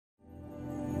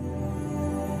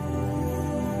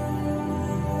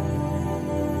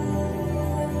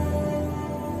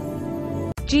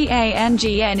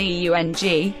Gangneung,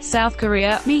 South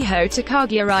Korea. Miho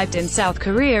Takagi arrived in South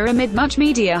Korea amid much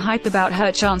media hype about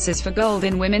her chances for gold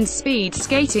in women's speed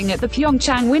skating at the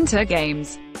Pyeongchang Winter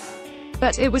Games.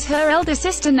 But it was her elder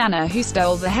sister Nana who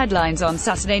stole the headlines on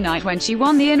Saturday night when she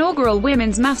won the inaugural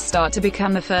women's mass start to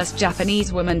become the first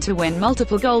Japanese woman to win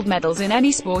multiple gold medals in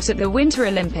any sport at the Winter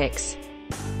Olympics.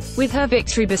 With her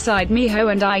victory beside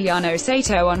Miho and Ayano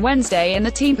Sato on Wednesday in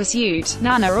the team pursuit,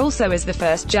 Nana also is the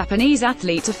first Japanese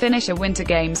athlete to finish a Winter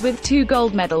Games with 2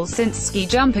 gold medals since ski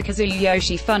jumper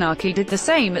Kazuyoshi Funaki did the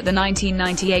same at the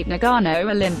 1998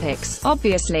 Nagano Olympics.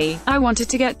 Obviously, I wanted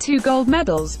to get 2 gold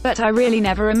medals, but I really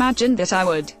never imagined that I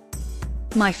would.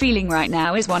 My feeling right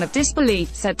now is one of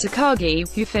disbelief, said Takagi,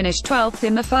 who finished 12th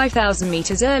in the 5,000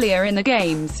 meters earlier in the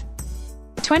Games.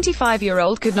 The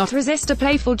 25-year-old could not resist a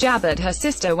playful jab at her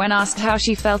sister when asked how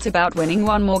she felt about winning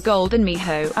one more gold than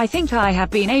Miho. I think I have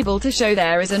been able to show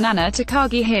there is a Nana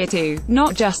Takagi here too,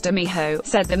 not just a Miho,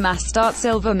 said the mass start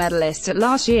silver medalist at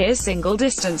last year's single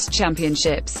distance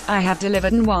championships. I have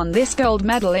delivered and won this gold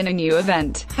medal in a new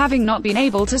event, having not been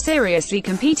able to seriously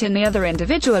compete in the other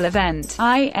individual event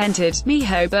I entered.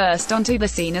 Miho burst onto the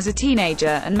scene as a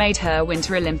teenager and made her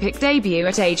Winter Olympic debut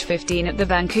at age 15 at the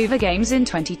Vancouver Games in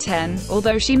 2010.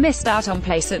 Although she missed out on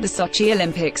place at the Sochi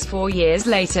Olympics 4 years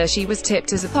later, she was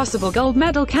tipped as a possible gold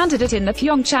medal candidate in the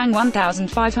Pyeongchang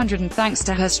 1500 and thanks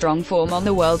to her strong form on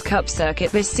the World Cup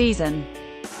circuit this season.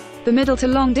 The middle to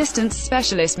long distance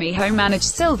specialist Miho managed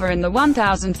silver in the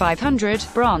 1500,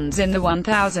 bronze in the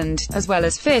 1000, as well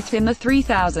as 5th in the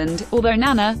 3000, although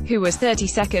Nana, who was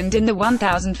 32nd in the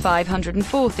 1500 and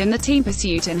 4th in the team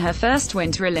pursuit in her first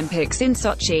Winter Olympics in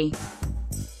Sochi,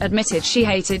 admitted she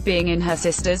hated being in her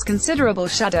sister's considerable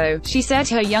shadow. She said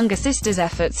her younger sister's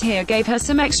efforts here gave her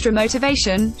some extra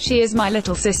motivation. She is my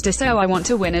little sister, so I want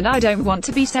to win and I don't want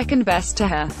to be second best to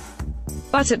her.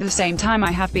 But at the same time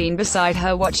I have been beside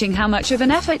her watching how much of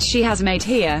an effort she has made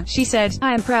here. She said,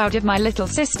 I am proud of my little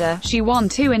sister. She won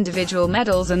 2 individual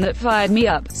medals and that fired me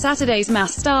up. Saturday's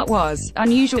mass start was,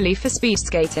 unusually for speed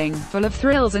skating, full of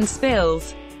thrills and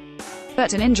spills.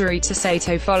 But an injury to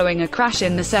Sato following a crash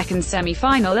in the second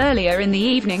semi-final earlier in the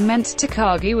evening meant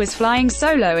Takagi was flying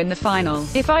solo in the final.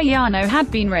 If Ayano had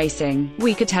been racing,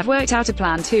 we could have worked out a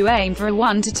plan to aim for a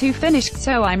 1-2 finish,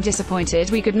 so I'm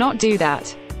disappointed we could not do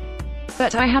that.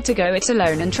 But I had to go it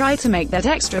alone and try to make that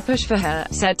extra push for her,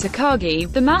 said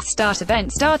Takagi. The mass start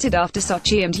event started after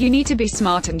Sochi and you need to be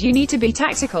smart and you need to be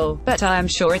tactical, but I am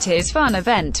sure it is fun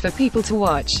event for people to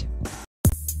watch.